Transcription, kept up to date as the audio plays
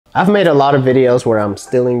I've made a lot of videos where I'm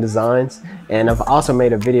stealing designs, and I've also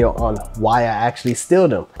made a video on why I actually steal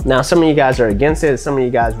them. Now, some of you guys are against it, some of you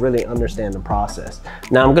guys really understand the process.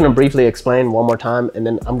 Now, I'm gonna briefly explain one more time, and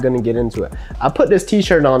then I'm gonna get into it. I put this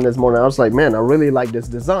t-shirt on this morning. I was like, man, I really like this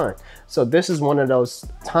design. So this is one of those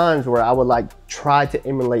times where I would like try to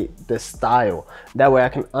emulate this style. That way I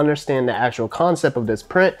can understand the actual concept of this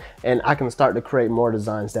print, and I can start to create more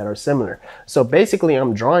designs that are similar. So basically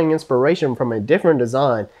I'm drawing inspiration from a different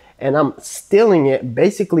design, and I'm stealing it,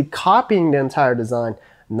 basically copying the entire design,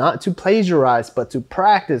 not to plagiarize, but to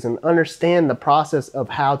practice and understand the process of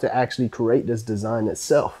how to actually create this design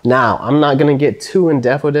itself. Now, I'm not gonna get too in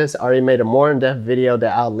depth with this. I already made a more in-depth video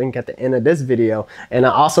that I'll link at the end of this video. And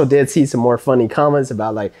I also did see some more funny comments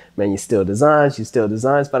about like, man, you steal designs,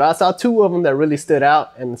 but I saw two of them that really stood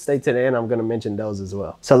out, and stay to the end, I'm gonna mention those as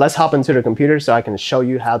well. So let's hop into the computer so I can show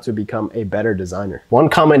you how to become a better designer. One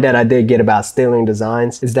comment that I did get about stealing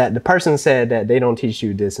designs is that the person said that they don't teach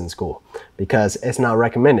you this in school because it's not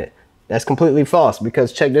recommended. That's completely false,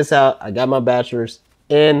 because check this out. I got my bachelor's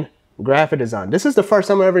in graphic design. This is the first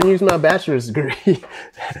time I ever used my bachelor's degree.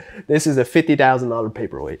 This is a $50,000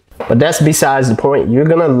 paperweight. But that's besides the point. You're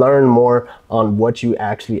gonna learn more on what you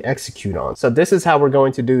actually execute on. So this is how we're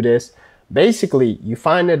going to do this. Basically, you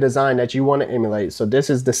find a design that you want to emulate. So this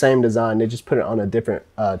is the same design, they just put it on a different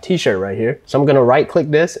t-shirt right here. So I'm gonna right click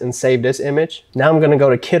this and save this image. Now I'm gonna go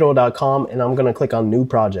to Kiddo.com and I'm gonna click on new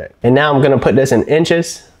project. And now I'm gonna put this in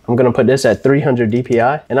inches. I'm gonna put this at 300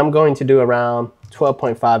 DPI, and I'm going to do around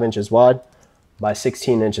 12.5 inches wide by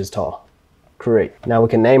 16 inches tall. Great. Now we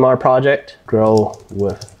can name our project, Grow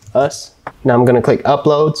With Us. Now I'm gonna click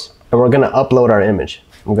uploads, and we're gonna upload our image.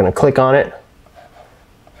 I'm gonna click on it,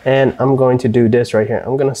 and I'm going to do this right here.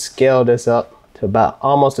 I'm gonna scale this up to about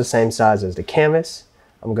almost the same size as the canvas.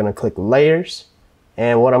 I'm gonna click layers,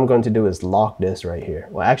 and what I'm going to do is lock this right here.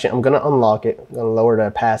 Well, actually, I'm gonna unlock it. I'm gonna lower the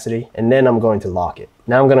opacity, and then I'm going to lock it.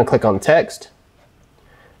 Now I'm gonna click on text,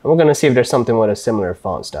 and we're gonna see if there's something with a similar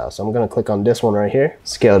font style. So I'm gonna click on this one right here,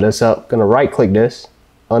 scale this up, gonna right click this,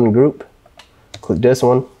 ungroup, click this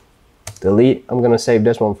one, delete. I'm gonna save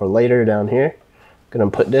this one for later down here. Gonna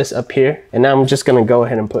put this up here, and now I'm just gonna go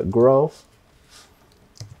ahead and put grow,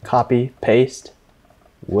 copy, paste,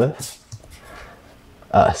 with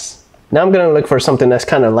us. Now I'm gonna look for something that's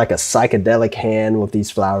kind of like a psychedelic hand with these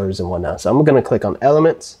flowers and whatnot. So I'm gonna click on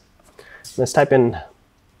elements. Let's type in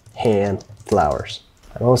hand flowers.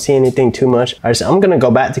 I don't see anything too much. All right, so I'm gonna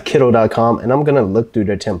go back to Kiddo.com and I'm gonna look through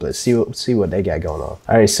their templates, see what they got going on.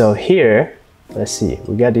 All right, so here, let's see.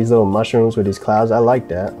 We got these little mushrooms with these clouds. I like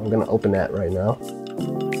that. I'm gonna open that right now.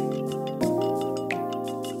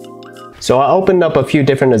 So I opened up a few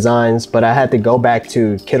different designs, but I had to go back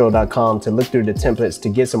to Kiddo.com to look through the templates to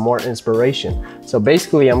get some more inspiration. So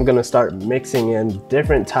basically I'm gonna start mixing in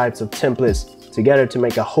different types of templates together to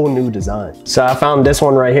make a whole new design. So I found this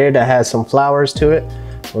one right here that has some flowers to it.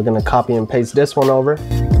 We're gonna copy and paste this one over.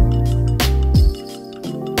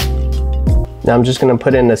 Now I'm just gonna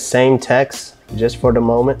put in the same text just for the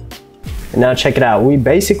moment. And now check it out. We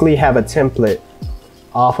basically have a template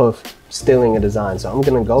off of stealing a design. So I'm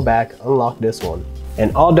gonna go back, unlock this one.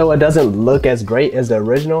 And although it doesn't look as great as the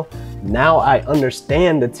original, now I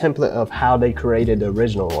understand the template of how they created the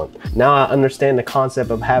original one. Now I understand the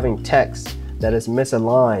concept of having text that is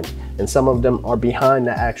misaligned, and some of them are behind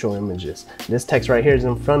the actual images. This text right here is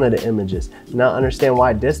in front of the images. Now I understand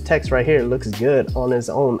why this text right here looks good on its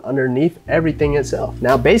own underneath everything itself.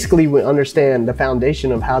 Now basically we understand the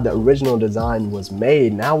foundation of how the original design was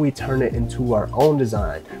made. Now we turn it into our own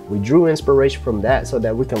design. We drew inspiration from that so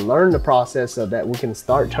that we can learn the process, so that we can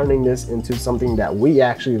start turning this into something that we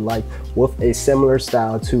actually like with a similar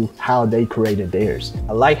style to how they created theirs.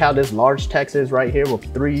 I like how this large text is right here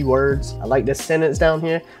with 3 words. I like this sentence down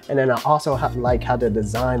here, and then I also like how the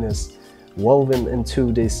design is woven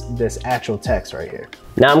into this actual text right here.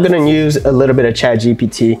 Now I'm gonna use a little bit of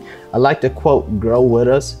ChatGPT. I like the quote, grow with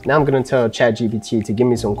us. Now I'm gonna tell ChatGPT to give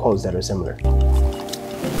me some quotes that are similar.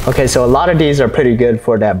 Okay, so a lot of these are pretty good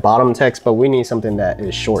for that bottom text, but we need something that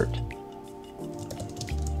is short.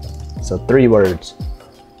 So 3 words.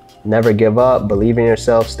 Never give up, believe in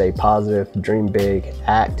yourself, stay positive, dream big,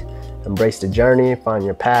 act, embrace the journey, find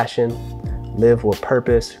your passion, live with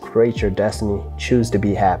purpose, create your destiny, choose to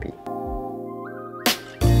be happy.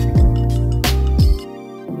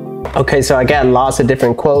 Okay, so I got lots of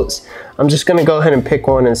different quotes. I'm just gonna go ahead and pick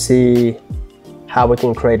one and see how we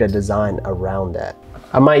can create a design around that.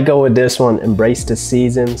 I might go with this one, embrace the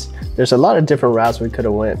seasons. There's a lot of different routes we could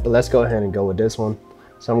have went, but let's go ahead and go with this one.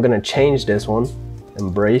 So I'm gonna change this one,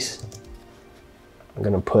 embrace. I'm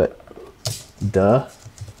gonna put the.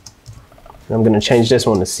 And I'm gonna change this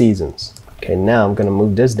one to seasons. Okay, now I'm gonna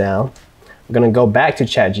move this down. I'm gonna go back to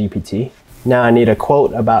ChatGPT. Now I need a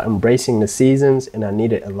quote about embracing the seasons, and I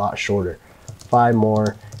need it a lot shorter. 5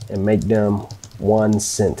 more and make them 1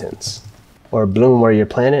 sentence. Or bloom where you're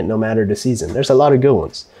planted no matter the season. There's a lot of good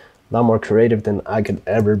ones. A lot more creative than I could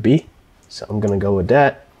ever be. So I'm gonna go with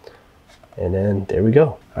that. And then there we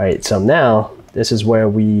go. All right, so now this is where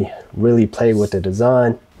we really play with the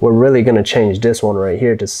design. We're really gonna change this one right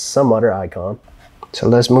here to some other icon. So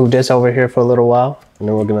let's move this over here for a little while, and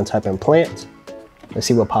then we're gonna type in plant. Let's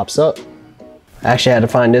see what pops up. I actually had to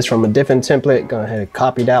find this from a different template. Go ahead and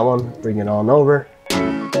copy that one, bring it on over.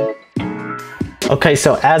 Okay,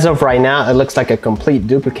 so as of right now, it looks like a complete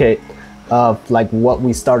duplicate of like what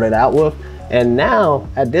we started out with. And now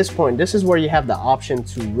at this point, this is where you have the option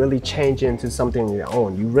to really change into something of your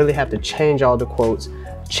own. You really have to change all the quotes,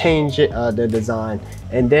 change it, the design,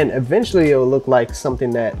 and then eventually it'll look like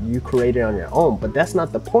something that you created on your own. But that's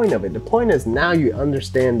not the point of it. The point is now you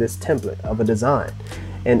understand this template of a design.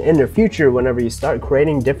 And in the future, whenever you start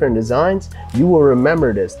creating different designs, you will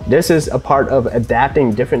remember this. This is a part of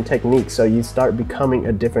adapting different techniques, so you start becoming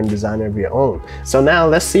a different designer of your own. So now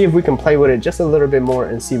let's see if we can play with it just a little bit more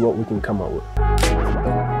and see what we can come up with.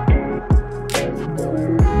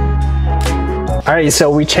 All right,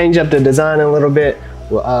 so we change up the design a little bit.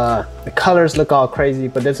 The colors look all crazy,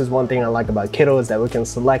 but this is one thing I like about Kittle is that we can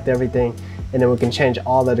select everything and then we can change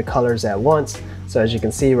all of the colors at once. So as you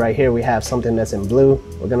can see right here, we have something that's in blue.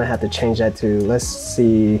 We're gonna have to change that to, let's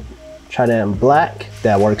see, try that in black.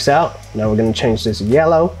 That works out. Now we're gonna change this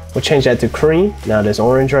yellow. We'll change that to cream. Now this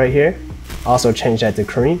orange right here, also change that to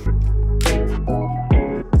cream.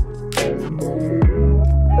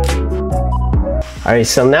 All right,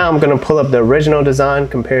 so now I'm gonna pull up the original design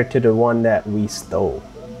compared to the one that we stole.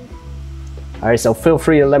 All right, so feel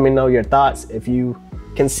free to let me know your thoughts. If you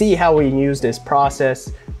can see how we use this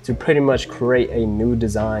process to pretty much create a new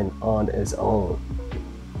design on its own.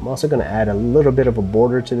 I'm also gonna add a little bit of a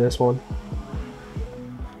border to this one.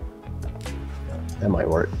 That might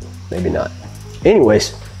work, maybe not.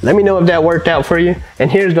 Anyways, let me know if that worked out for you.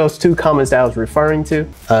 And here's those 2 comments that I was referring to.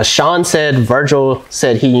 Sean said, Virgil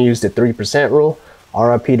said he used the 3% rule.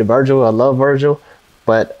 RIP to Virgil, I love Virgil.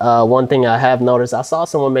 But one thing I have noticed, I saw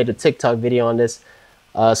someone made a TikTok video on this.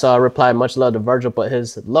 So I replied, much love to Virgil, but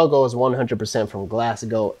his logo is 100% from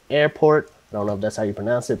Glasgow Airport. I don't know if that's how you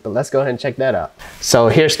pronounce it, but let's go ahead and check that out. So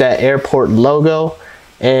here's that airport logo,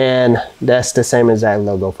 and that's the same exact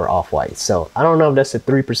logo for Off-White. So I don't know if that's a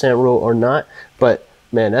 3% rule or not, but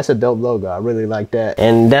man, that's a dope logo. I really like that.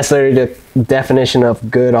 And that's literally the definition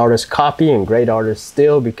of good artist copy and great artist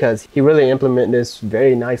steal, because he really implemented this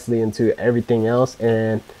very nicely into everything else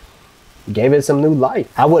and gave it some new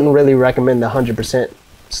life. I wouldn't really recommend the 100%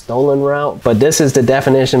 stolen route, but this is the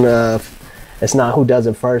definition of, it's not who does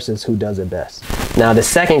it first, it's who does it best. Now the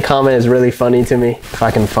second comment is really funny to me, if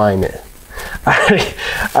I can find it.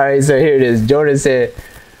 All right, so here it is. Jordan said,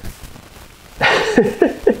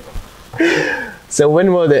 so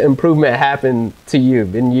when will the improvement happen to you?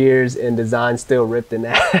 Been years and design still ripped in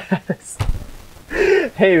ass.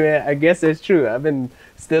 Hey man, I guess it's true. I've been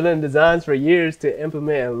still in designs for years to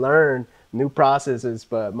implement and learn new processes,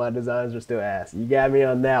 but my designs are still ass. You got me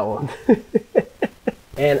on that one.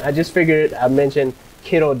 And I just figured I mentioned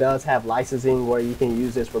Kittle does have licensing where you can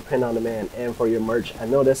use this for print on demand and for your merch. I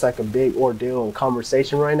know that's like a big ordeal and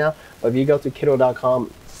conversation right now, but if you go to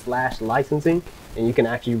kittle.com/licensing, and you can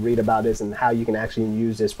actually read about this and how you can actually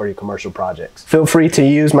use this for your commercial projects. Feel free to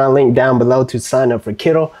use my link down below to sign up for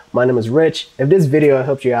Kittle. My name is Rich. If this video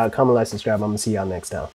helped you out, comment, like, subscribe. I'm gonna see y'all next time.